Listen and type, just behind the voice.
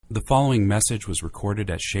The following message was recorded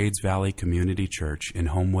at Shades Valley Community Church in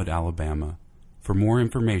Homewood, Alabama. For more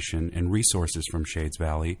information and resources from Shades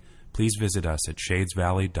Valley, please visit us at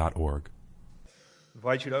shadesvalley.org. I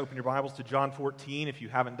invite you to open your Bibles to John 14 if you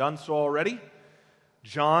haven't done so already.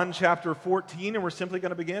 John chapter 14, and we're simply going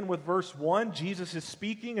to begin with verse 1. Jesus is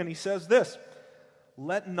speaking, and he says this,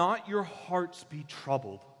 "Let not your hearts be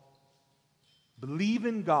troubled. Believe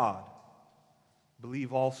in God.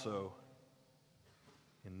 Believe also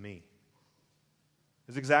in me."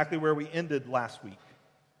 This is exactly where we ended last week.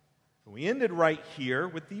 We ended right here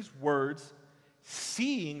with these words,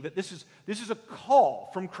 seeing that this is a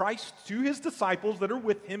call from Christ to his disciples that are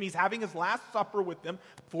with him. He's having his last supper with them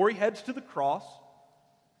before he heads to the cross.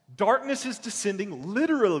 Darkness is descending.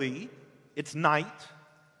 Literally, it's night.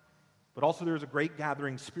 But also there is a great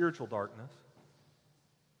gathering spiritual darkness.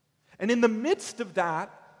 And in the midst of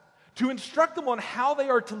that, to instruct them on how they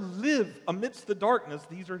are to live amidst the darkness,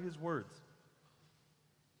 these are his words.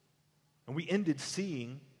 And we ended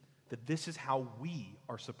seeing that this is how we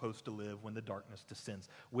are supposed to live when the darkness descends,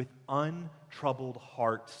 with untroubled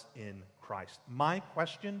hearts in Christ. My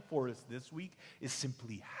question for us this week is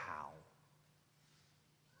simply how?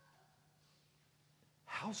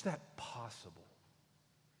 How's that possible?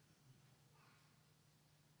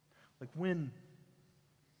 Like when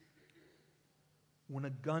a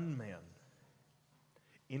gunman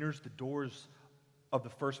enters the doors of the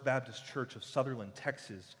First Baptist Church of Sutherland,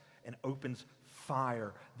 Texas, and opens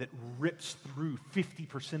fire that rips through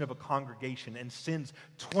 50% of a congregation and sends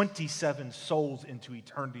 27 souls into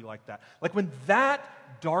eternity like that. Like when that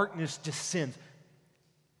darkness descends,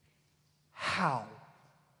 how?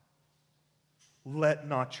 Let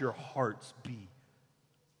not your hearts be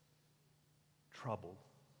troubled.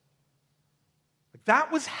 Like that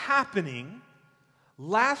was happening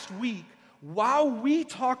last week while we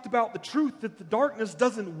talked about the truth that the darkness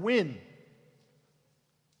doesn't win.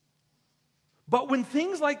 But when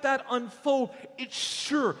things like that unfold, it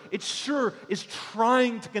sure is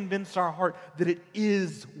trying to convince our heart that it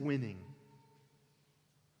is winning.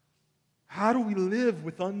 How do we live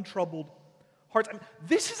with untroubled hearts? I mean,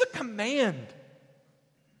 this is a command.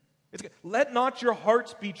 Let not your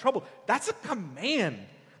hearts be troubled. That's a command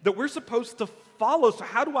that we're supposed to follow. So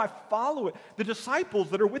how do I follow it? The disciples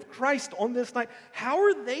that are with Christ on this night, how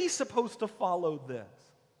are they supposed to follow this?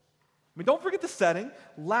 I mean, don't forget the setting.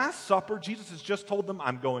 Last Supper, Jesus has just told them,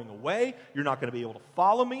 I'm going away. You're not going to be able to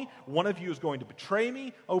follow me. One of you is going to betray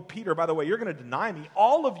me. Oh, Peter, by the way, you're going to deny me.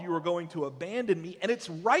 All of you are going to abandon me. And it's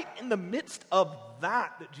right in the midst of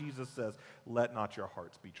that Jesus says, let not your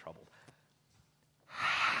hearts be troubled.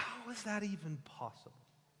 How is that even possible?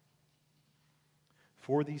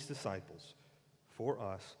 For these disciples, for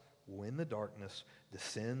us, when the darkness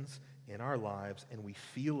descends in our lives and we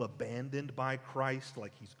feel abandoned by Christ,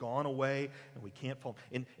 like he's gone away and we can't follow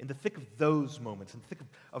him, in the thick of those moments, in the thick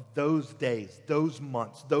of those days, those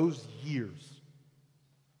months, those years,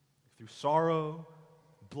 through sorrow,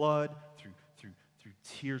 blood, through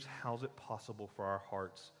tears, how's it possible for our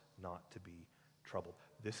hearts not to be troubled?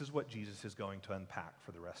 This is what Jesus is going to unpack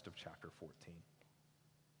for the rest of chapter 14.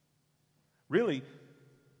 Really,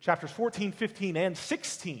 chapters 14, 15, and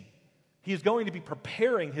 16, he is going to be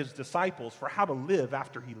preparing his disciples for how to live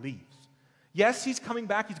after he leaves. Yes, he's coming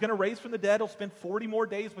back. He's going to raise from the dead. He'll spend 40 more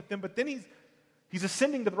days with them, but then he's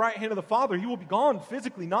ascending to the right hand of the Father. He will be gone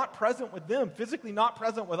physically, not present with them, physically not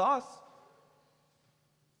present with us.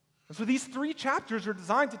 And so these 3 chapters are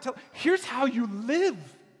designed to tell, here's how you live.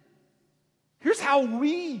 Here's how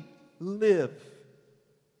we live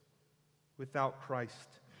without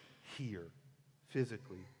Christ here,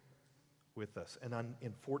 physically with us. And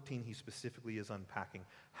in 14, he specifically is unpacking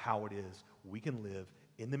how it is we can live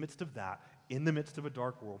in the midst of that, in the midst of a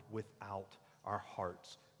dark world, without our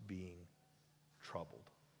hearts being troubled.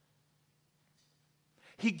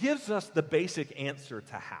 He gives us the basic answer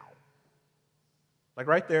to how. Like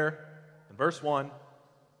right there in verse 1,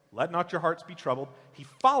 let not your hearts be troubled. He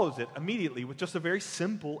follows it immediately with just a very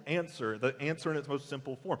simple answer, the answer in its most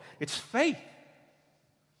simple form. It's faith.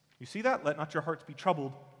 You see that? Let not your hearts be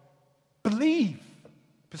troubled. Believe.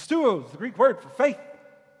 Pisteuos, the Greek word for faith.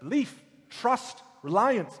 Belief, trust,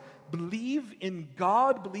 reliance. Believe in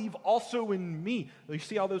God, believe also in me. You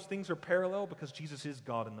see how those things are parallel? Because Jesus is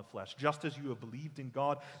God in the flesh. Just as you have believed in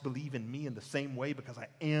God, believe in me in the same way, because I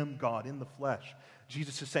am God in the flesh.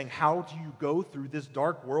 Jesus is saying, how do you go through this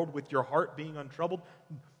dark world with your heart being untroubled?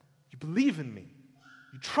 You believe in me.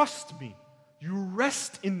 You trust me. You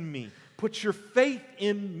rest in me. Put your faith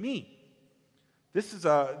in me. This is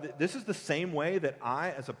the same way that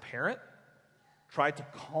I, as a parent, try to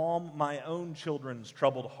calm my own children's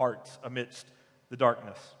troubled hearts amidst the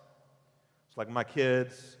darkness. It's like my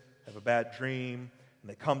kids have a bad dream,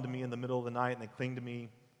 and they come to me in the middle of the night, and they cling to me.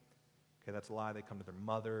 Okay, that's a lie. They come to their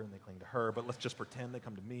mother, and they cling to her. But let's just pretend they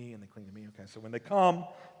come to me, and they cling to me. Okay, so when they come,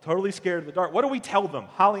 totally scared of the dark, what do we tell them,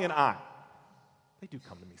 Holly and I? They do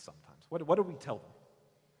come to me sometimes. What do we tell them?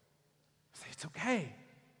 We say, it's okay.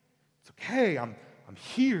 It's okay. I'm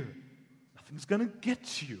here. Nothing's going to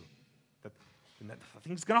get you.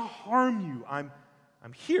 Nothing's going to harm you. I'm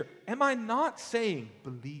here. Am I not saying,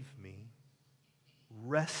 believe me,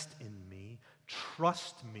 rest in me,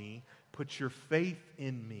 trust me, put your faith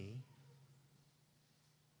in me?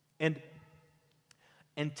 And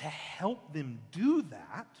to help them do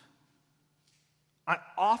that, I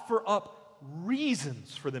offer up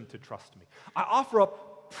reasons for them to trust me. I offer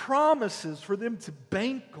up promises for them to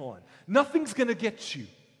bank on. Nothing's going to get you.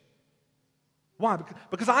 Why?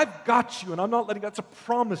 Because I've got you, and I'm not letting. That's a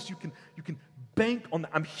promise. You can bank on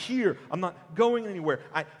that. I'm here. I'm not going anywhere.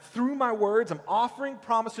 Through my words, I'm offering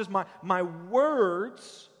promises. My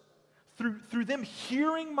words. Through them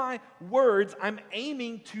hearing my words, I'm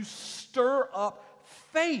aiming to stir up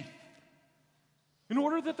faith in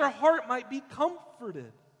order that their heart might be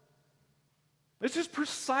comforted. This is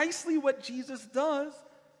precisely what Jesus does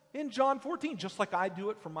in John 14. Just like I do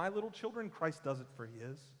it for my little children, Christ does it for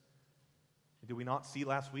his. Did we not see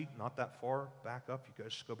last week, not that far back up? You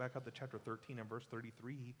guys just go back up to chapter 13 and verse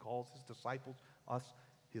 33. He calls his disciples, us,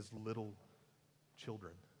 his little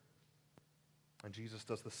children. And Jesus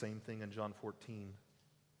does the same thing in John 14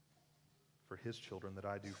 for his children that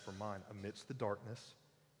I do for mine. Amidst the darkness,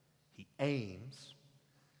 he aims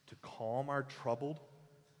to calm our troubled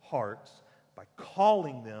hearts by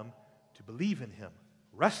calling them to believe in him,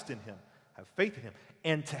 rest in him, have faith in him.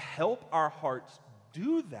 And to help our hearts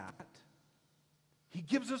do that, he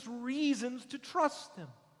gives us reasons to trust him.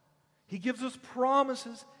 He gives us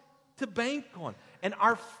promises to bank on. And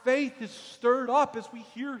our faith is stirred up as we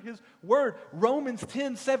hear his word. Romans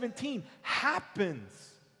 10:17 happens.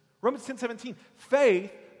 Romans 10:17.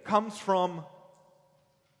 Faith comes from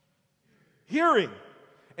hearing,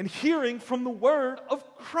 and hearing from the word of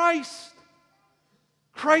Christ.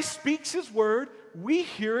 Christ speaks his word, we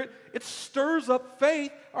hear it, it stirs up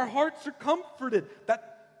faith, our hearts are comforted.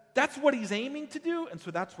 That's what he's aiming to do, and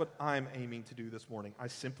so that's what I'm aiming to do this morning. I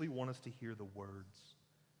simply want us to hear the words,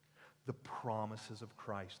 the promises of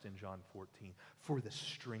Christ in John 14 for the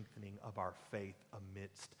strengthening of our faith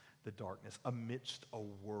amidst the darkness, amidst a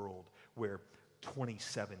world where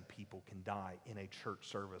 27 people can die in a church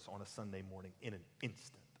service on a Sunday morning in an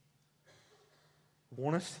instant. I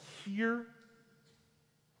want us to hear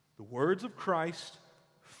the words of Christ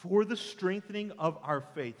for the strengthening of our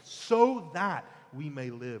faith so that we may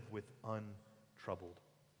live with untroubled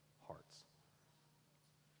hearts.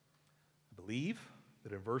 I believe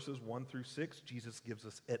that in verses 1 through 6, Jesus gives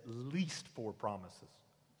us at least 4 promises.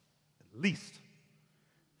 At least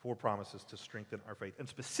 4 promises to strengthen our faith. And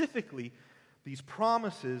specifically, these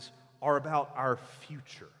promises are about our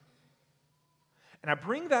future. And I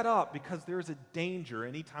bring that up because there is a danger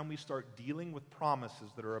anytime we start dealing with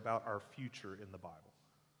promises that are about our future in the Bible.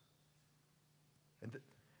 And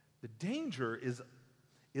the danger is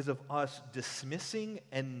of us dismissing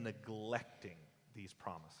and neglecting these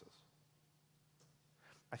promises.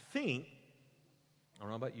 I don't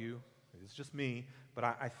know about you, it's just me, but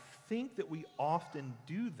I think that we often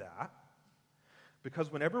do that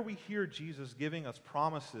because whenever we hear Jesus giving us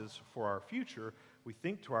promises for our future, we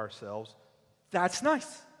think to ourselves, that's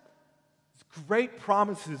nice. It's great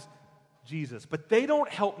promises, Jesus, but they don't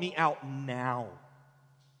help me out now.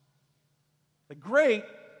 Like, great,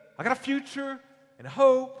 I got a future and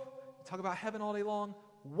hope. Talk about heaven all day long.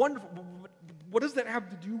 Wonderful. What does that have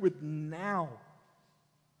to do with now?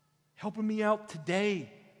 Helping me out today,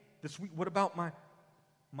 this week. What about my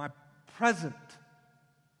present?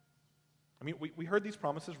 I mean, we heard these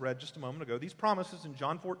promises read just a moment ago. These promises in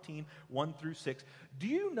John 14, 1 through 6. Do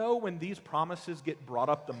you know when these promises get brought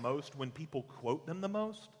up the most, when people quote them the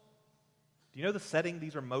most? Do you know the setting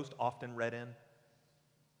these are most often read in?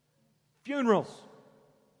 Funerals.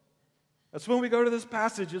 That's when we go to this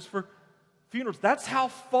passage, is for funerals. That's how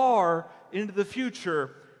far into the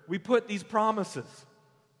future we put these promises.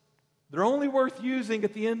 They're only worth using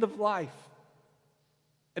at the end of life.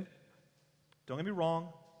 And don't get me wrong,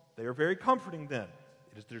 they are very comforting then.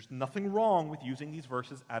 There's nothing wrong with using these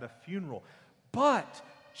verses at a funeral. But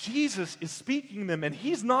Jesus is speaking them, and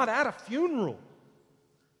he's not at a funeral.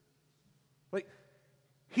 Like,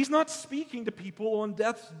 he's not speaking to people on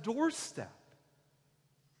death's doorstep.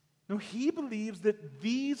 No, he believes that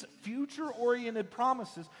these future-oriented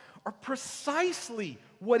promises are precisely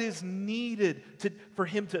what is needed for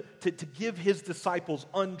him to give his disciples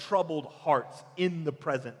untroubled hearts in the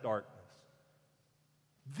present darkness.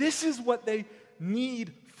 This is what they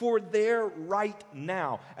need for their right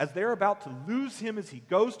now. As they're about to lose him as he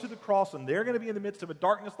goes to the cross and they're going to be in the midst of a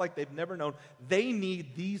darkness like they've never known, they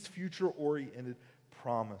need these future-oriented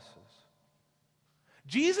promises.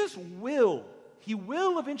 Jesus will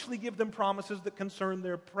eventually give them promises that concern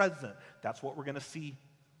their present. That's what we're going to see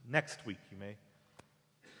next week,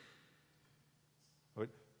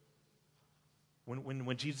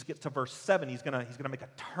 When Jesus gets to verse 7, he's going to make a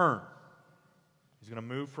turn. He's going to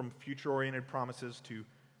move from future-oriented promises to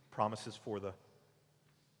promises for the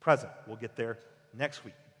present. We'll get there next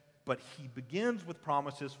week. But he begins with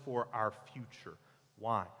promises for our future.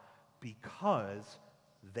 Why? Because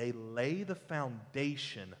they lay the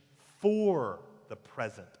foundation for the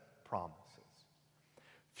present promises.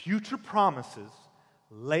 Future promises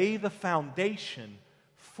lay the foundation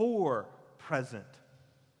for present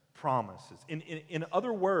promises. In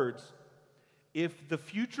other words, if the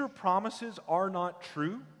future promises are not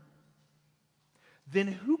true, then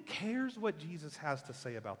who cares what Jesus has to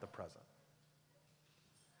say about the present?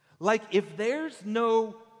 Like, if there's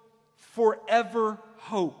no forever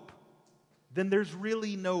hope, then there's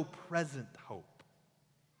really no present hope.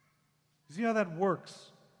 See how that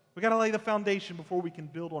works? We've got to lay the foundation before we can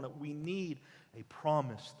build on it. We need a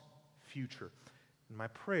promised future. And my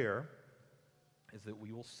prayer is that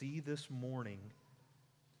we will see this morning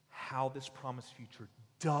how this promised future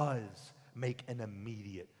does make an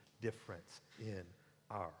immediate difference in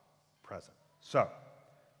our present. So,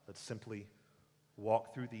 let's simply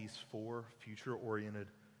walk through these 4 future-oriented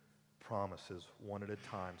promises one at a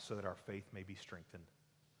time so that our faith may be strengthened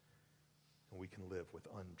and we can live with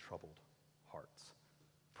untroubled hearts.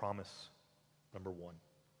 Promise number 1.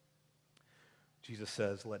 Jesus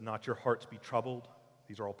says, "Let not your hearts be troubled."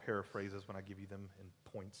 These are all paraphrases when I give you them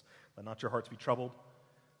in points. "Let not your hearts be troubled.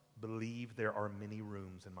 Believe there are many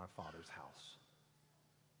rooms in my Father's house."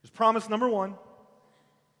 Here's promise number 1.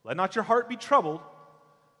 Let not your heart be troubled.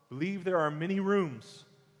 Believe there are many rooms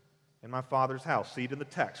in my Father's house. See it in the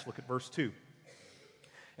text. Look at verse 2.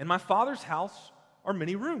 "In my Father's house are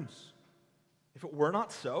many rooms. If it were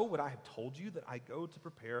not so, would I have told you that I go to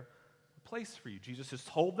prepare a place for you?" Jesus has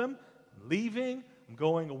told them, "I'm leaving, I'm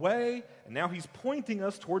going away," and now he's pointing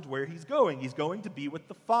us towards where he's going. He's going to be with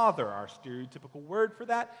the Father. Our stereotypical word for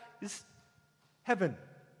that is heaven.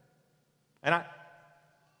 And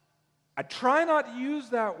I try not to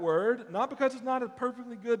use that word, not because it's not a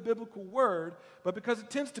perfectly good biblical word, but because it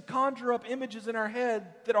tends to conjure up images in our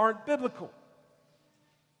head that aren't biblical.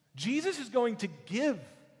 Jesus is going to give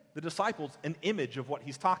the disciples an image of what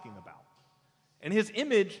he's talking about. And his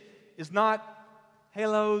image is not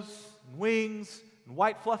halos and wings and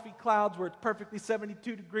white fluffy clouds where it's perfectly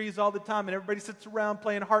 72 degrees all the time and everybody sits around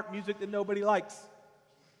playing harp music that nobody likes.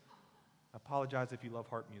 I apologize if you love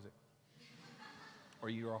harp music or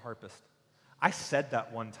you're a harpist. I said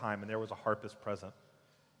that one time and there was a harpist present.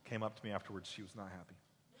 Came up to me afterwards. She was not happy.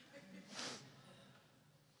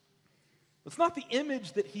 It's not the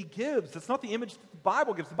image that he gives. It's not the image that the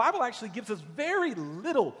Bible gives. The Bible actually gives us very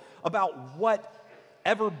little about what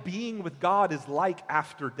ever being with God is like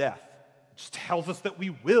after death. It just tells us that we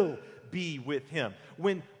will be with him.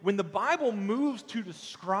 When the Bible moves to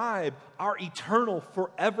describe our eternal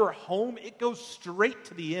forever home, it goes straight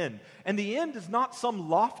to the end. And the end is not some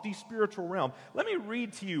lofty spiritual realm. Let me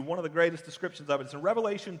read to you one of the greatest descriptions of it. It's in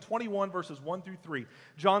Revelation 21, verses 1 through 3.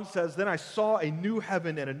 John says, "Then I saw a new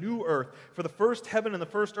heaven and a new earth, for the first heaven and the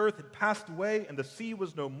first earth had passed away, and the sea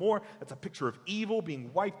was no more." That's a picture of evil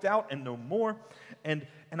being wiped out and no more. And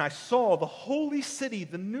I saw the holy city,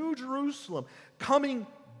 the new Jerusalem, coming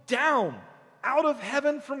down out of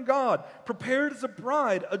heaven from God, prepared as a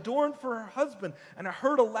bride, adorned for her husband. And I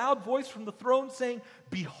heard a loud voice from the throne saying,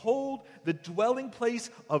 "Behold, the dwelling place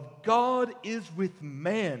of God is with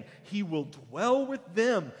man. He will dwell with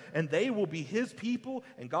them, and they will be his people,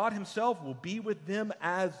 and God himself will be with them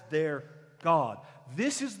as their God."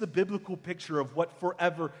 This is the biblical picture of what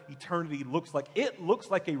forever eternity looks like. It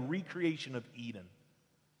looks like a recreation of Eden.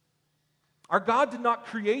 Our God did not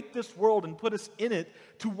create this world and put us in it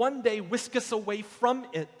to one day whisk us away from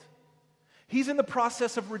it. He's in the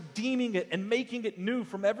process of redeeming it and making it new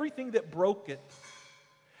from everything that broke it.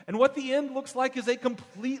 And what the end looks like is a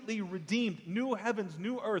completely redeemed new heavens,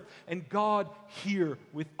 new earth, and God here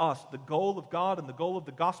with us. The goal of God and the goal of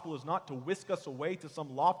the gospel is not to whisk us away to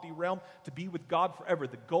some lofty realm to be with God forever.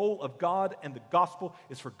 The goal of God and the gospel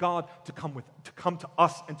is for God to come to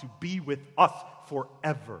us and to be with us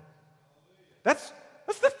forever. That's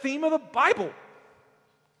the theme of the Bible.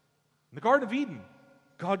 In the Garden of Eden,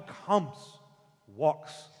 God comes,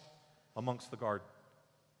 walks amongst the garden.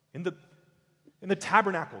 In the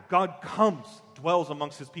tabernacle, God comes, dwells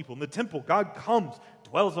amongst his people. In the temple, God comes,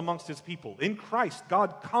 dwells amongst his people. In Christ,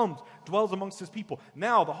 God comes, dwells amongst his people.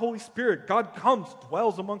 Now, the Holy Spirit, God comes,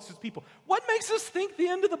 dwells amongst his people. What makes us think the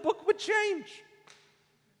end of the book would change?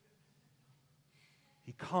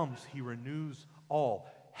 He comes, he renews all.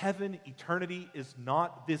 Heaven, eternity is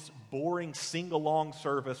not this boring sing-along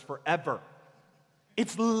service forever.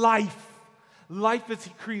 It's life. Life as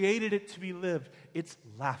he created it to be lived. It's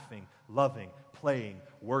laughing, loving, playing,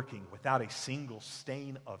 working, without a single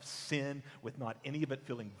stain of sin, with not any of it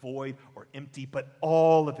feeling void or empty, but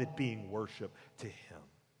all of it being worship to him.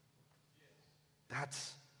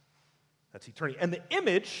 That's eternity. And the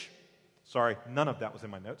image, sorry, none of that was in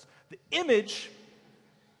my notes. The image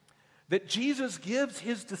that Jesus gives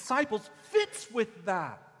his disciples fits with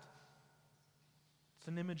that. It's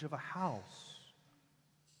an image of a house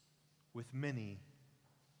with many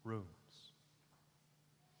rooms.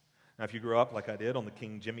 Now, if you grew up like I did on the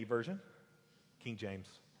King James version, then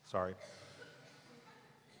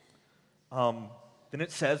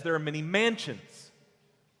it says there are many mansions.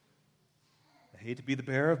 I hate to be the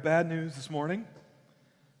bearer of bad news this morning,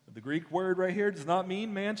 but the Greek word right here does not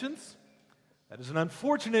mean mansions. That is an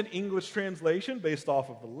unfortunate English translation based off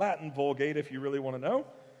of the Latin Vulgate, if you really want to know.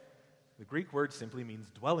 The Greek word simply means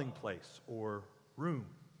dwelling place or room.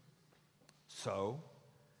 So,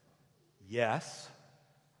 yes,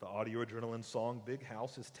 the Audio Adrenaline song Big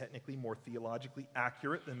House is technically more theologically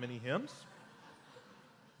accurate than many hymns.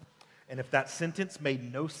 And if that sentence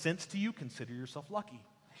made no sense to you, consider yourself lucky.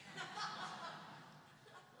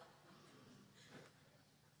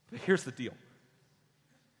 But here's the deal.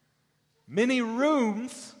 Many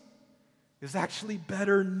rooms is actually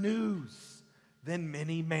better news than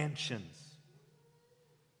many mansions.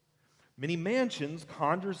 Many mansions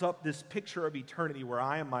conjures up this picture of eternity where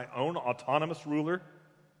I am my own autonomous ruler,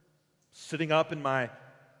 sitting up in my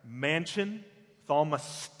mansion with all my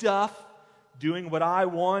stuff, doing what I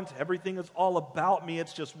want. Everything is all about me.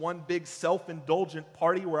 It's just one big self-indulgent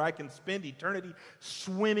party where I can spend eternity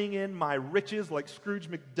swimming in my riches like Scrooge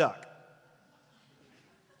McDuck.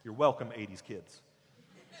 You're welcome, 80s kids.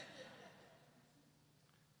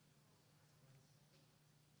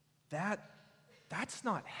 That's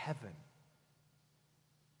not heaven.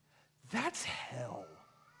 That's hell.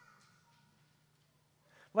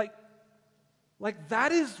 Like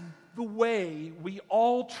that is the way we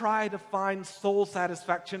all try to find soul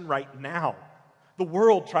satisfaction right now. The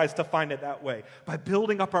world tries to find it that way by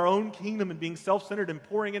building up our own kingdom and being self-centered and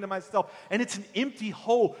pouring into myself. And it's an empty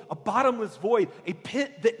hole, a bottomless void, a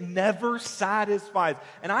pit that never satisfies.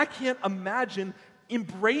 And I can't imagine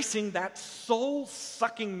embracing that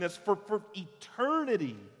soul-suckingness for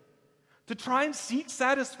eternity. To try and seek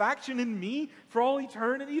satisfaction in me for all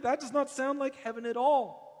eternity, that does not sound like heaven at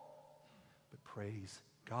all. But praise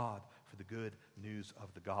God for the good news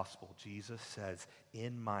of the gospel. Jesus says,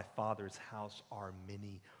 in my Father's house are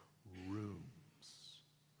many rooms.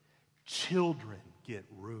 Children get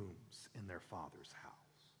rooms in their Father's house.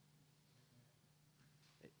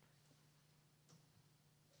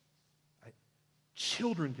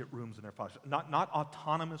 Children get rooms in their Father's house. Not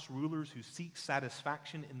autonomous rulers who seek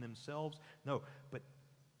satisfaction in themselves. No, but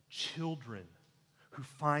children who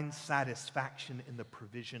find satisfaction in the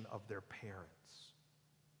provision of their parents.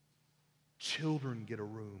 Children get a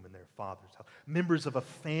room in their Father's house. Members of a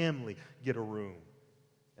family get a room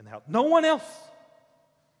in the house. No one else.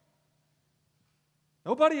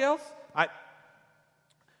 Nobody else.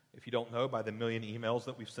 If you don't know, by the million emails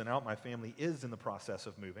that we've sent out, my family is in the process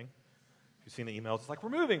of moving. If you've seen the emails, it's like, we're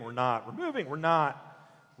moving, we're not. We're moving, we're not.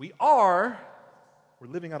 We are. We're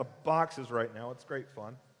living out of boxes right now. It's great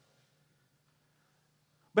fun.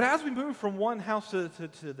 But as we move from one house to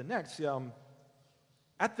the next,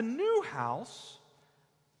 at the new house,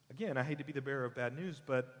 again, I hate to be the bearer of bad news,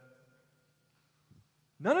 but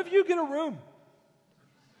none of you get a room.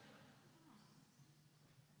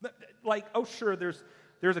 Like, oh sure, there's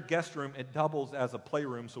a guest room. It doubles as a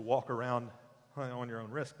playroom, so walk around on your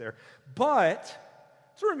own risk there. But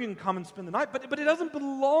it's a room you can come and spend the night, but it doesn't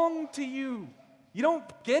belong to you. You don't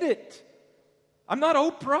get it. I'm not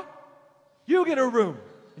Oprah. You get a room,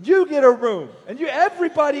 and you get a room, and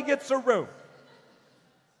everybody gets a room.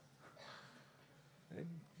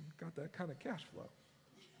 Got that kind of cash flow.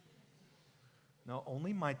 No,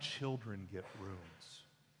 only my children get rooms.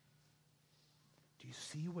 Do you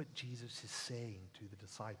see what Jesus is saying to the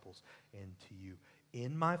disciples and to you?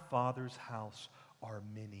 In my Father's house are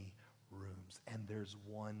many rooms, and there's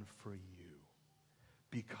one for you.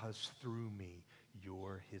 because through me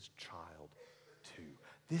you're his child too.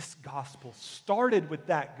 This gospel started with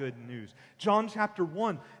that good news. John chapter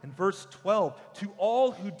 1 and verse 12, to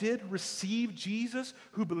all who did receive Jesus,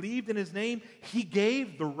 who believed in his name, he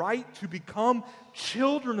gave the right to become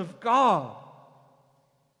children of God.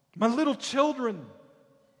 My little children,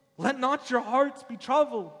 let not your hearts be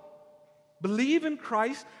troubled. Believe in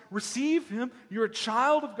Christ, receive him, you're a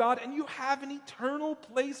child of God, and you have an eternal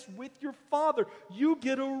place with your Father. You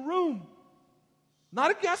get a room. Not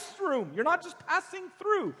a guest room. You're not just passing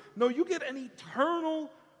through. No, you get an eternal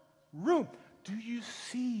room. Do you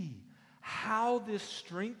see how this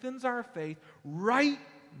strengthens our faith right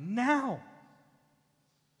now?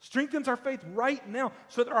 Strengthens our faith right now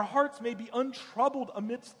so that our hearts may be untroubled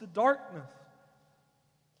amidst the darkness.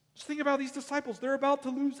 Just think about these disciples. They're about to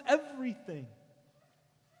lose everything.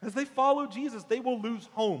 As they follow Jesus, they will lose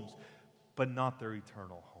homes, but not their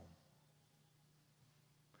eternal home.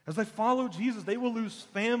 As they follow Jesus, they will lose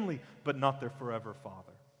family, but not their forever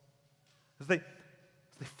Father. As they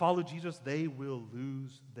follow Jesus, they will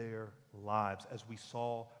lose their lives, as we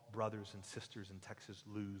saw brothers and sisters in Texas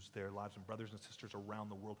lose their lives, and brothers and sisters around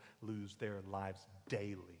the world lose their lives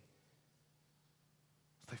daily.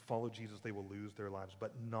 As they follow Jesus, they will lose their lives,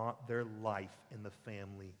 but not their life in the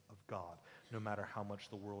family of God. No matter how much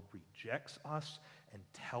the world rejects us and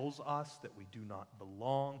tells us that we do not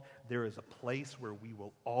belong, there is a place where we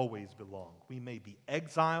will always belong. We may be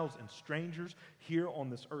exiles and strangers here on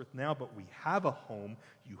this earth now, but we have a home,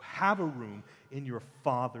 you have a room in your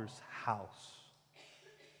Father's house.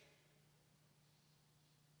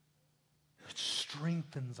 It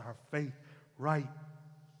strengthens our faith right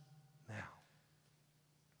now.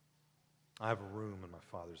 I have a room in my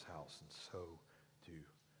Father's house, and so do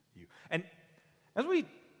you. And as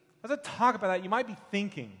I talk about that, you might be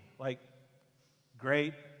thinking, like,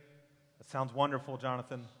 great, that sounds wonderful,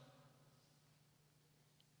 Jonathan,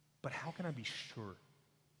 but how can I be sure?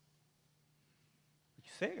 You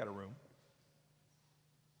say I got a room.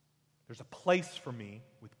 There's a place for me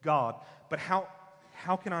with God, but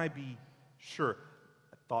how can I be sure?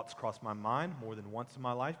 Thoughts cross my mind more than once in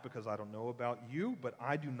my life because I don't know about you, but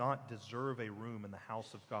I do not deserve a room in the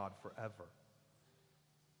house of God forever.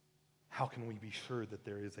 How can we be sure that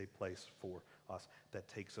there is a place for us? That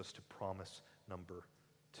takes us to promise number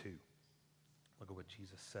 2. Look at what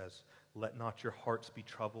Jesus says. Let not your hearts be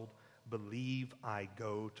troubled. Believe I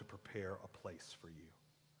go to prepare a place for you.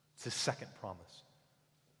 It's his second promise.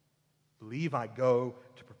 Believe I go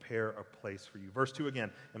to prepare a place for you. Verse 2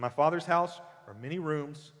 again. In my Father's house are many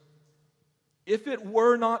rooms. If it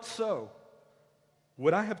were not so,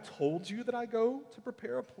 would I have told you that I go to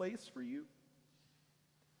prepare a place for you?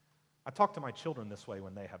 I talk to my children this way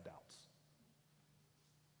when they have doubts.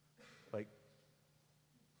 Like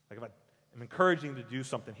if I'm encouraging them to do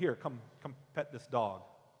something, here, come pet this dog.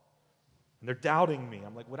 And they're doubting me.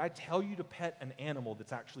 I'm like, would I tell you to pet an animal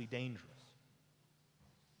that's actually dangerous?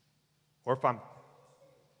 Or if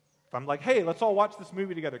I'm like, hey, let's all watch this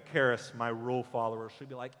movie together, Karis, my rule follower, she'll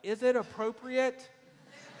be like, is it appropriate?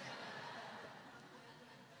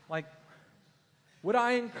 Like, would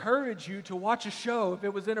I encourage you to watch a show if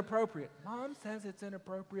it was inappropriate? Mom says it's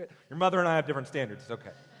inappropriate. Your mother and I have different standards. It's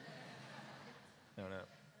okay. No.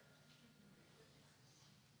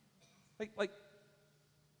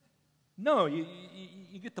 No, you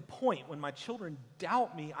get the point. When my children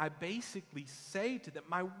doubt me, I basically say to them,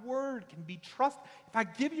 my word can be trusted. If I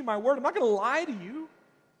give you my word, I'm not going to lie to you.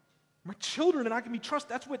 My children and I can be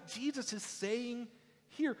trusted. That's what Jesus is saying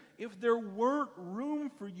here. If there weren't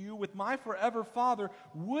room for you with my forever Father,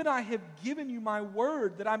 would I have given you my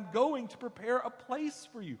word that I'm going to prepare a place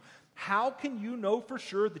for you? How can you know for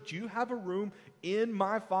sure that you have a room in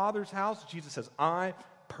my Father's house? Jesus says, I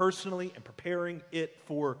personally am preparing it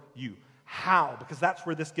for you. How? Because that's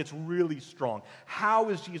where this gets really strong. How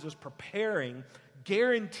is Jesus preparing,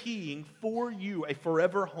 guaranteeing for you a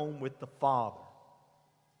forever home with the Father?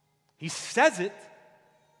 He says it.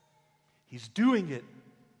 He's doing it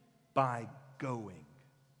by going.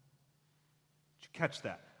 Did you catch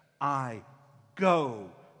that? I go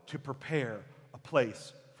to prepare a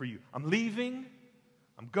place for you. I'm leaving.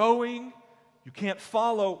 I'm going. You can't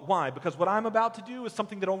follow. Why? Because what I'm about to do is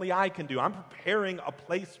something that only I can do. I'm preparing a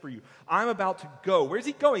place for you. I'm about to go. Where's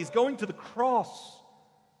he going? He's going to the cross.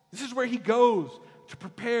 This is where he goes to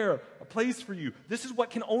prepare a place for you. This is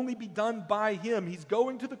what can only be done by him. He's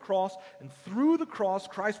going to the cross, and through the cross,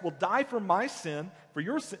 Christ will die for my sin, for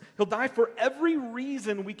your sin. He'll die for every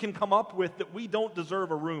reason we can come up with that we don't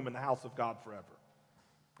deserve a room in the house of God forever.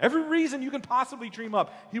 Every reason you can possibly dream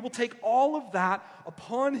up. He will take all of that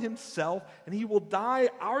upon himself, and he will die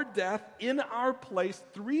our death in our place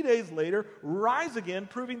 3 days later, rise again,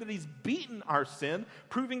 proving that he's beaten our sin,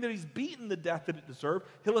 proving that he's beaten the death that it deserved.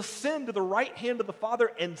 He'll ascend to the right hand of the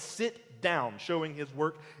Father and sit down, showing his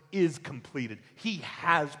work is completed. He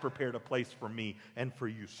has prepared a place for me and for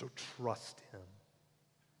you, so trust him.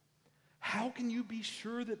 How can you be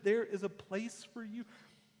sure that there is a place for you?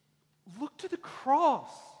 Look to the cross.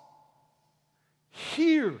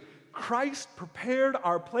 Here, Christ prepared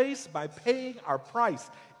our place by paying our price.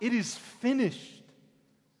 It is finished.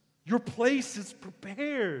 Your place is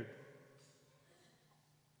prepared.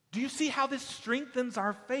 Do you see how this strengthens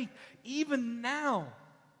our faith? Even now,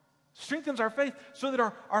 strengthens our faith so that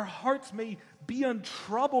our hearts may be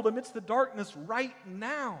untroubled amidst the darkness right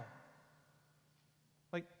now.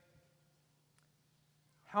 Like,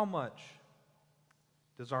 how much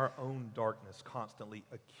does our own darkness constantly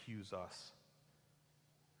accuse us,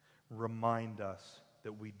 remind us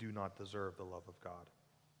that we do not deserve the love of God?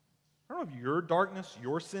 I don't know if your darkness,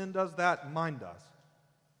 your sin does that, mine does.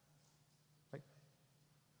 Like,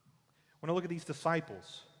 when I look at these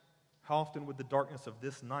disciples, how often would the darkness of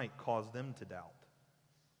this night cause them to doubt?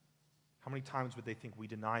 How many times would they think we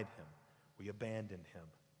denied him, we abandoned him,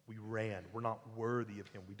 we ran, we're not worthy of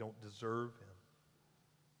him, we don't deserve him?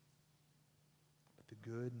 The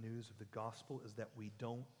good news of the gospel is that we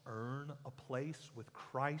don't earn a place with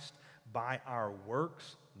Christ by our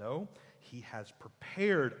works. No, he has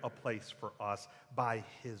prepared a place for us by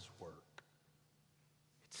his work.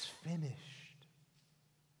 It's finished.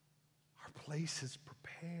 Our place is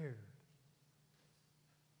prepared.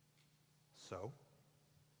 So,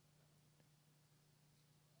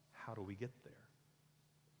 how do we get there?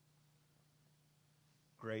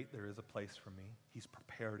 Great, there is a place for me. He's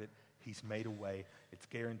prepared it. He's made a way. It's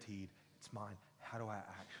guaranteed. It's mine. How do I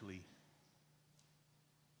actually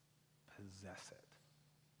possess it?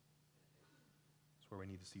 That's where we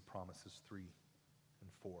need to see promises 3 and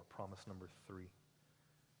 4. Promise number 3.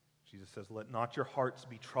 Jesus says, "Let not your hearts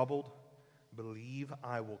be troubled. Believe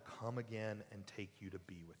I will come again and take you to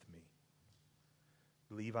be with me."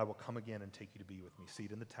 Believe I will come again and take you to be with me. See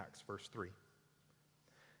it in the text, verse 3.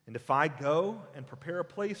 "And if I go and prepare a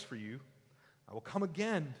place for you, I will come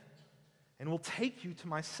again and will take you to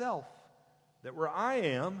myself, that where I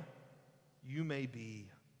am, you may be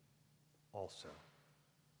also."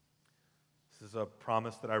 This is a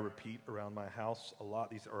promise that I repeat around my house a lot.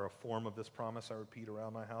 These are a form of this promise I repeat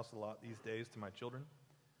around my house a lot these days to my children.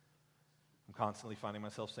 I'm constantly finding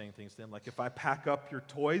myself saying things to them like, if I pack up your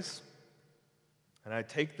toys and I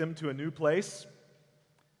take them to a new place,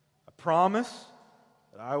 I promise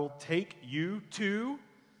that I will take you to,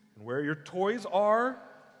 and where your toys are,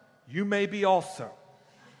 you may be also.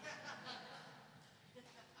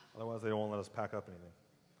 Otherwise, they won't let us pack up anything.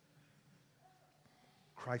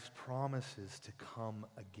 Christ promises to come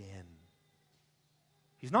again.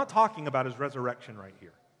 He's not talking about his resurrection right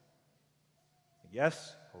here.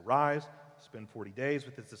 Yes, he'll rise, spend 40 days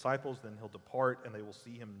with his disciples, then he'll depart, and they will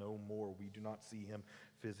see him no more. We do not see him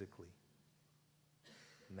physically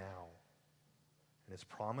now. And his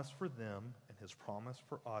promise for them and his promise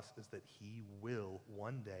for us is that he will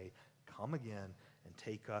one day come again and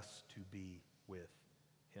take us to be with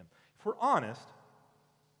him. If we're honest,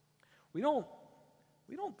 we don't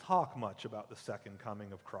talk much about the second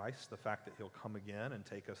coming of Christ, the fact that he'll come again and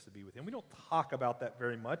take us to be with him. We don't talk about that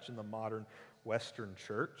very much in the modern Western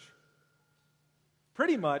church.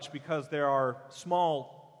 Pretty much because there are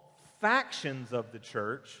small factions of the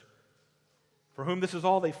church for whom this is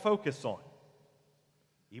all they focus on.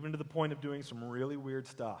 Even to the point of doing some really weird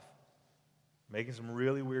stuff, making some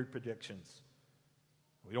really weird predictions.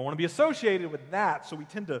 We don't want to be associated with that, so we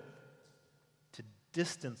tend to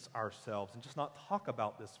distance ourselves and just not talk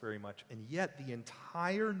about this very much. And yet, the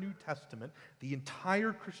entire New Testament, the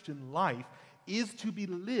entire Christian life, is to be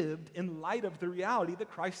lived in light of the reality that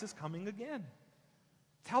Christ is coming again.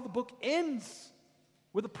 It's how the book ends,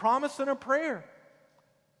 with a promise and a prayer.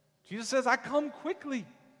 Jesus says, "I come quickly."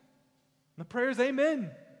 And the prayer is,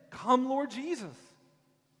 "Amen. Come, Lord Jesus."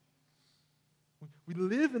 We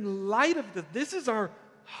live in light of this. This is our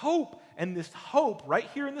hope. And this hope, right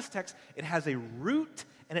here in this text, it has a root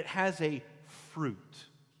and it has a fruit.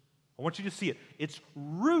 I want you to see it. Its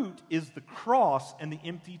root is the cross and the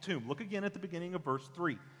empty tomb. Look again at the beginning of verse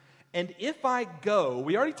 3. "And if I go,"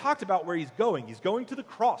 we already talked about where he's going. He's going to the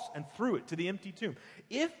cross and through it to the empty tomb.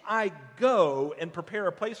 "If I go and prepare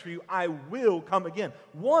a place for you, I will come again."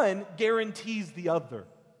 One guarantees the other. Do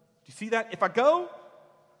you see that? If I go,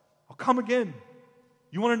 I'll come again.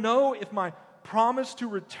 You want to know if my promise to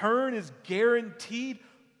return is guaranteed?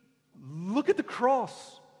 look at the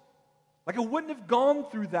cross. Like, I wouldn't have gone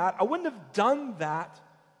through that. I wouldn't have done that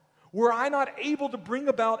were I not able to bring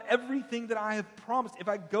about everything that I have promised. If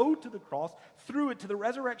I go to the cross, through it, to the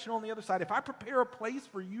resurrection on the other side, if I prepare a place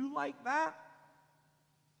for you like that,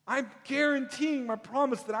 I'm guaranteeing my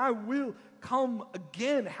promise that I will come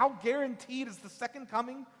again. How guaranteed is the second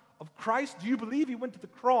coming of Christ? Do you believe he went to the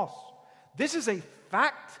cross? This is a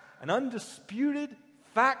fact, an undisputed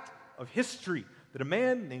fact of history, that a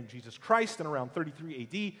man named Jesus Christ in around 33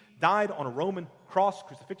 AD died on a Roman cross,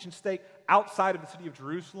 crucifixion stake, outside of the city of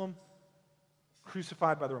Jerusalem,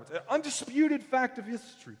 crucified by the Romans. An undisputed fact of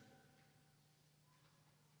history.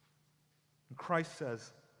 And Christ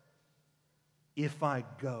says, if I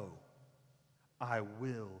go, I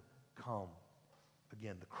will come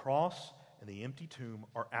again. The cross and the empty tomb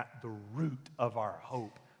are at the root of our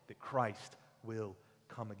hope that Christ will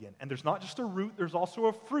come again. And there's not just a root, there's also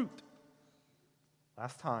a fruit.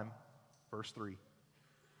 Last time, verse 3.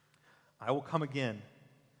 I will come again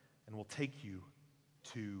and will take you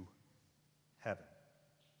to heaven.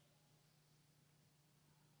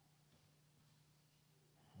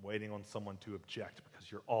 I'm waiting on someone to object because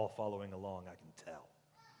you're all following along, I can tell.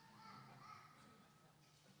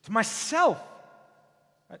 To myself,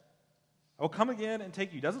 I will come again and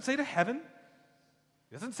take you. He doesn't say to heaven.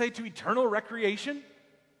 He doesn't say to eternal recreation,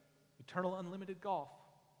 eternal unlimited golf.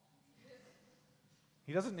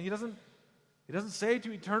 He doesn't say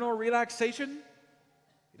to eternal relaxation.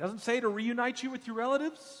 He doesn't say to reunite you with your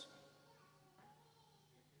relatives.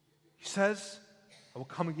 He says, I will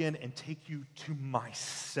come again and take you to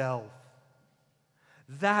myself,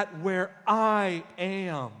 that where I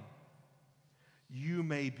am, you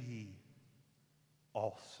may be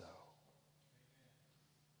also.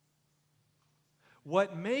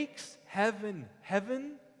 What makes heaven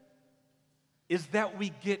heaven is that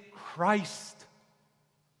we get Christ.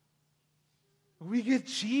 We get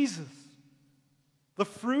Jesus. The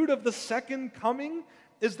fruit of the second coming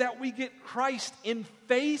is that we get Christ in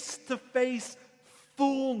face-to-face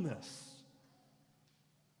fullness.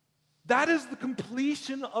 That is the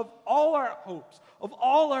completion of all our hopes, of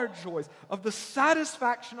all our joys, of the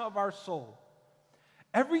satisfaction of our soul.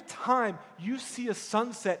 Every time you see a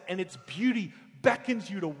sunset and its beauty beckons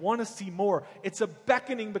you to want to see more, it's a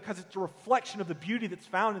beckoning because it's a reflection of the beauty that's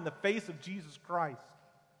found in the face of Jesus Christ.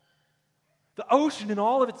 The ocean in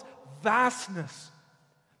all of its vastness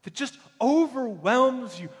that just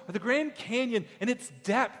overwhelms you, or the Grand Canyon in its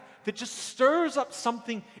depth that just stirs up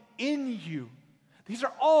something in you. These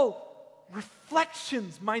are all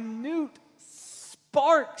reflections, minute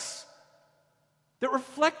sparks that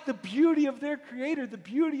reflect the beauty of their Creator, the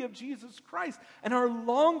beauty of Jesus Christ. And our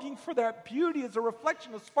longing for that beauty is a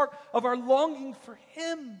reflection, a spark of our longing for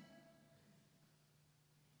Him.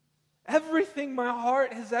 Everything my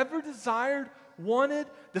heart has ever desired, wanted,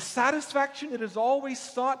 the satisfaction it has always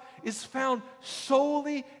sought is found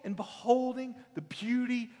solely in beholding the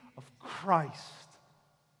beauty of Christ.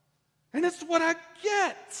 And it's what I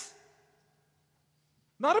get.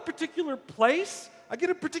 Not a particular place. I get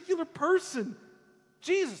a particular person.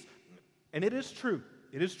 Jesus. And it is true.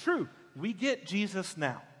 It is true. We get Jesus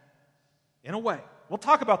now. In a way. We'll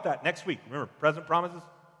talk about that next week. Remember, present promises?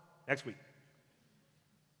 Next week.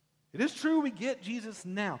 It is true we get Jesus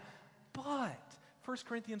now. But 1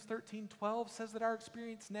 Corinthians 13:12 says that our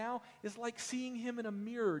experience now is like seeing Him in a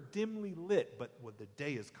mirror, dimly lit. But the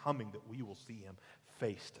day is coming that we will see Him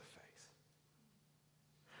face to face.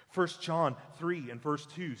 1 John 3 and verse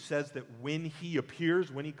 2 says that when He appears,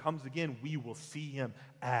 when He comes again, we will see Him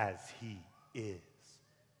as He is.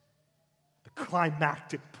 The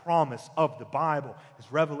climactic promise of the Bible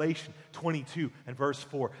is Revelation 22 and verse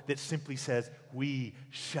 4 that simply says, we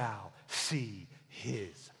shall see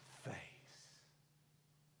His face.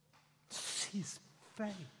 See His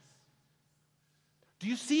face. Do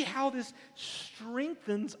you see how this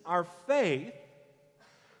strengthens our faith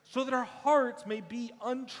so that our hearts may be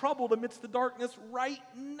untroubled amidst the darkness right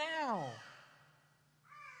now?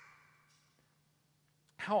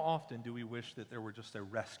 How often do we wish that there were just a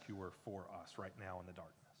rescuer for us right now in the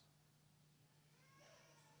darkness?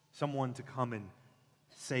 Someone to come and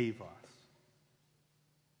save us.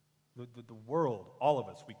 The world, all of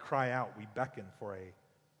us, we cry out, we beckon for a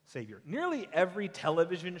Savior. Nearly every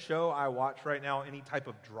television show I watch right now, any type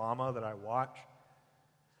of drama that I watch,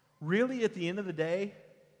 really at the end of the day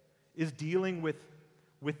is dealing with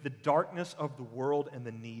the darkness of the world and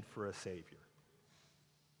the need for a Savior.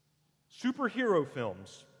 Superhero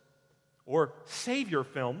films or Savior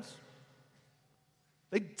films,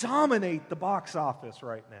 they dominate the box office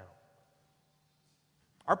right now.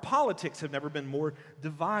 Our politics have never been more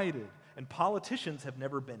divided. And politicians have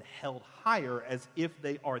never been held higher as if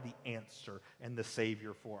they are the answer and the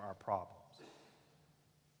savior for our problems.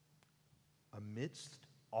 Amidst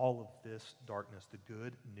all of this darkness, the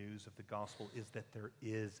good news of the gospel is that there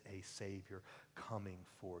is a Savior coming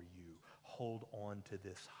for you. Hold on to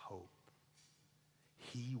this hope.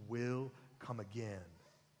 He will come again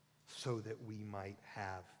so that we might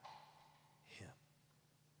have him.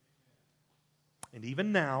 And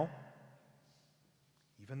even now,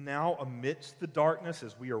 amidst the darkness,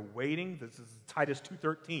 as we are waiting, this is Titus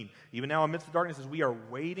 2:13, even now amidst the darkness, as we are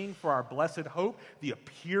waiting for our blessed hope, the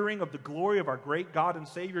appearing of the glory of our great God and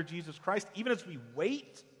Savior, Jesus Christ, even as we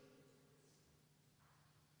wait,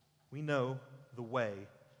 we know the way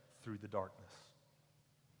through the darkness.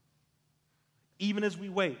 Even as we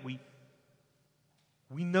wait,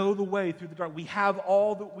 we know the way through the dark. We have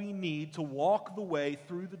all that we need to walk the way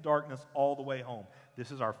through the darkness all the way home.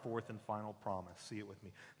 This is our fourth and final promise. See it with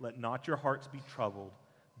me. Let not your hearts be troubled.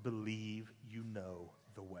 Believe you know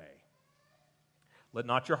the way. Let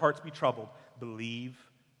not your hearts be troubled. Believe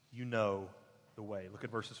you know the way. Look at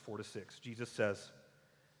verses 4 to 6. Jesus says,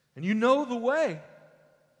 and you know the way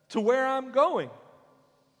to where I'm going.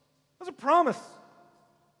 That's a promise.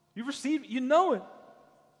 You've received it. You know it.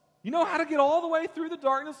 You know how to get all the way through the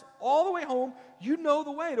darkness, all the way home. You know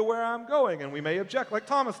the way to where I'm going. And we may object like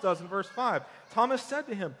Thomas does in verse 5. Thomas said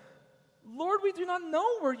to him, Lord, we do not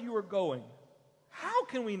know where you are going. How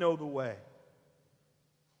can we know the way?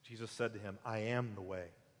 Jesus said to him, I am the way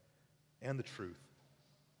and the truth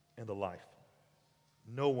and the life.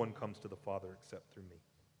 No one comes to the Father except through me.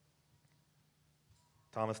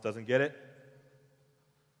 Thomas doesn't get it.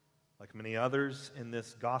 Like many others in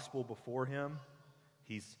this gospel before him,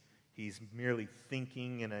 he's merely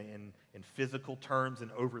thinking in physical terms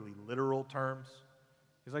and overly literal terms.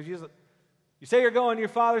 He's like, Jesus, you say you're going to your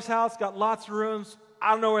Father's house, got lots of rooms. I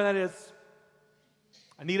don't know where that is.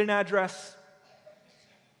 I need an address.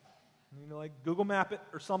 Like Google Map it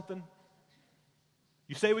or something.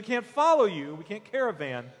 You say we can't follow you, we can't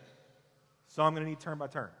caravan, so I'm going to need turn by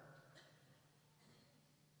turn.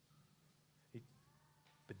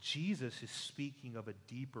 But Jesus is speaking of a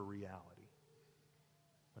deeper reality.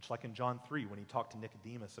 Much like in John 3 when he talked to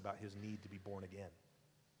Nicodemus about his need to be born again.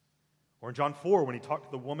 Or in John 4 when he talked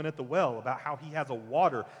to the woman at the well about how he has a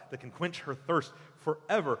water that can quench her thirst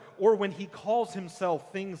forever. Or when he calls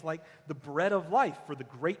himself things like the bread of life, or the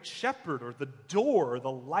great shepherd, or the door, or the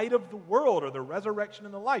light of the world, or the resurrection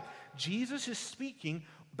and the life. Jesus is speaking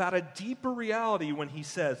about a deeper reality when he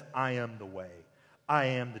says, I am the way, I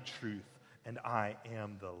am the truth, and I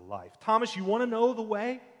am the life. Thomas, you want to know the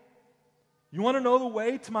way? You want to know the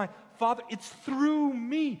way to my Father? It's through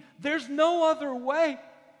me. There's no other way.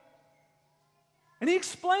 And he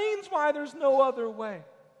explains why there's no other way.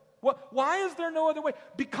 Why is there no other way?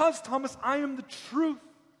 Because, Thomas, I am the truth.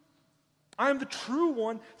 I am the true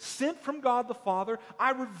one, sent from God the Father.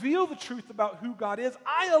 I reveal the truth about who God is.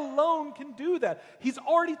 I alone can do that. He's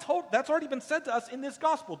already told, that's already been said to us in this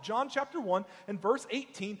gospel. John chapter 1 and verse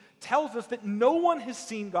 18 tells us that no one has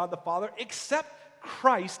seen God the Father except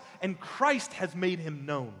Christ, and Christ has made him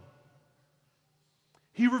known.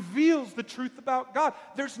 He reveals the truth about God.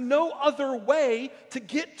 There's no other way to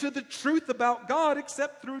get to the truth about God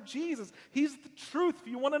except through Jesus. He's the truth. If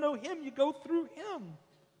you want to know him, you go through him.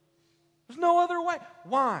 There's no other way.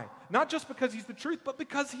 Why? Not just because he's the truth, but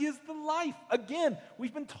because he is the life. Again,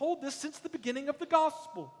 we've been told this since the beginning of the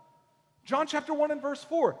gospel. John chapter 1 and verse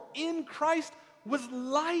 4. In Christ was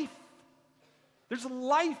life. There's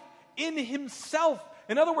life in himself.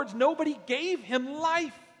 In other words, nobody gave him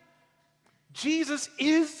life. Jesus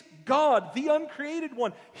is God, the uncreated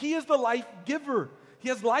one. He is the life giver. He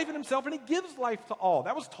has life in himself and he gives life to all.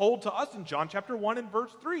 That was told to us in John chapter 1 and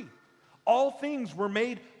verse 3. All things were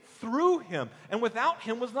made through him, and without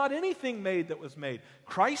him was not anything made that was made.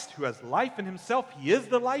 Christ, who has life in himself, he is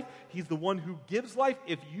the life. He's the one who gives life.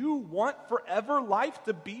 If you want forever life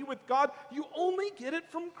to be with God, you only get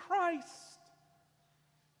it from Christ.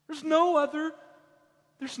 There's no other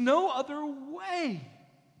way.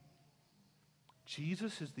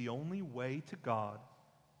 Jesus is the only way to God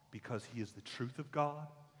because he is the truth of God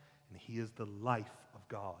and he is the life of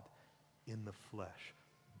God in the flesh.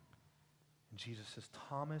 And Jesus says,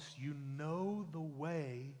 Thomas, you know the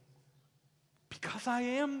way because I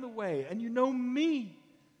am the way and you know me.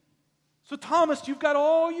 So Thomas, you've got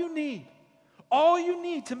all you need. All you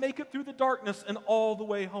need to make it through the darkness and all the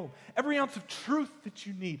way home. Every ounce of truth that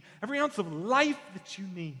you need. Every ounce of life that you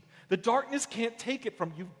need. The darkness can't take it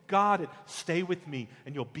from you. You've got it. Stay with me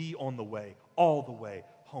and you'll be on the way, all the way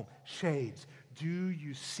home. Shades, Do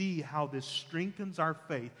you see how this strengthens our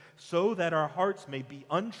faith so that our hearts may be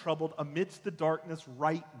untroubled amidst the darkness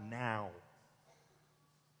right now?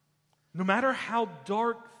 No matter how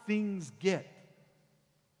dark things get,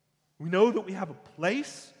 we know that we have a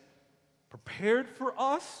place prepared for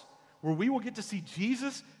us where we will get to see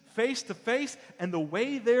Jesus face to face, and the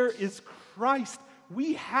way there is Christ.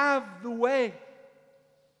 We have the way.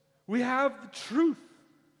 We have the truth.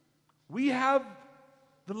 We have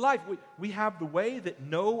the life. We have the way that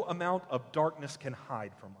no amount of darkness can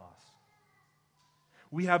hide from us.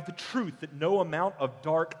 We have the truth that no amount of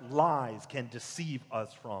dark lies can deceive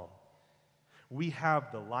us from. We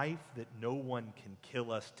have the life that no one can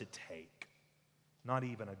kill us to take, not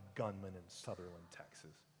even a gunman in Sutherland,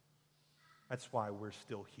 Texas. That's why we're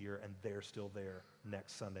still here and they're still there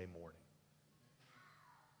next Sunday morning.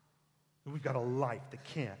 We've got a life that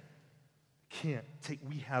can't take.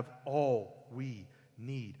 We have all we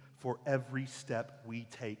need for every step we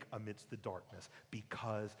take amidst the darkness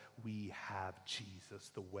because we have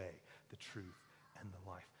Jesus, the way, the truth, and the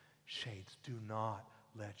life. Shades, do not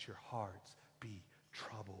let your hearts be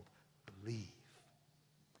troubled. Believe.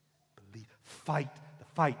 Fight the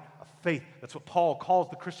fight of faith. That's what Paul calls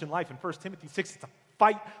the Christian life in 1 Timothy 6. It's a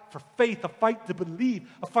fight for faith, a fight to believe,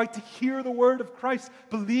 a fight to hear the word of Christ,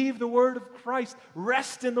 believe the word of Christ,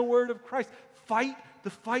 rest in the word of Christ. Fight the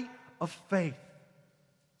fight of faith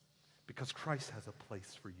because Christ has a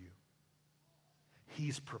place for you.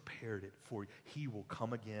 He's prepared it for you. He will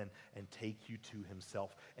come again and take you to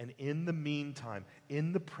himself. And in the meantime,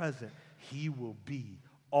 in the present, he will be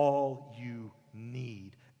all you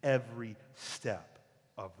need every step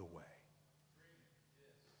of the way.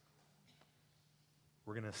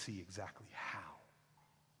 We're going to see exactly how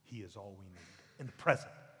he is all we need in the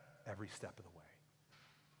present, every step of the way,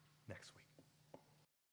 next week.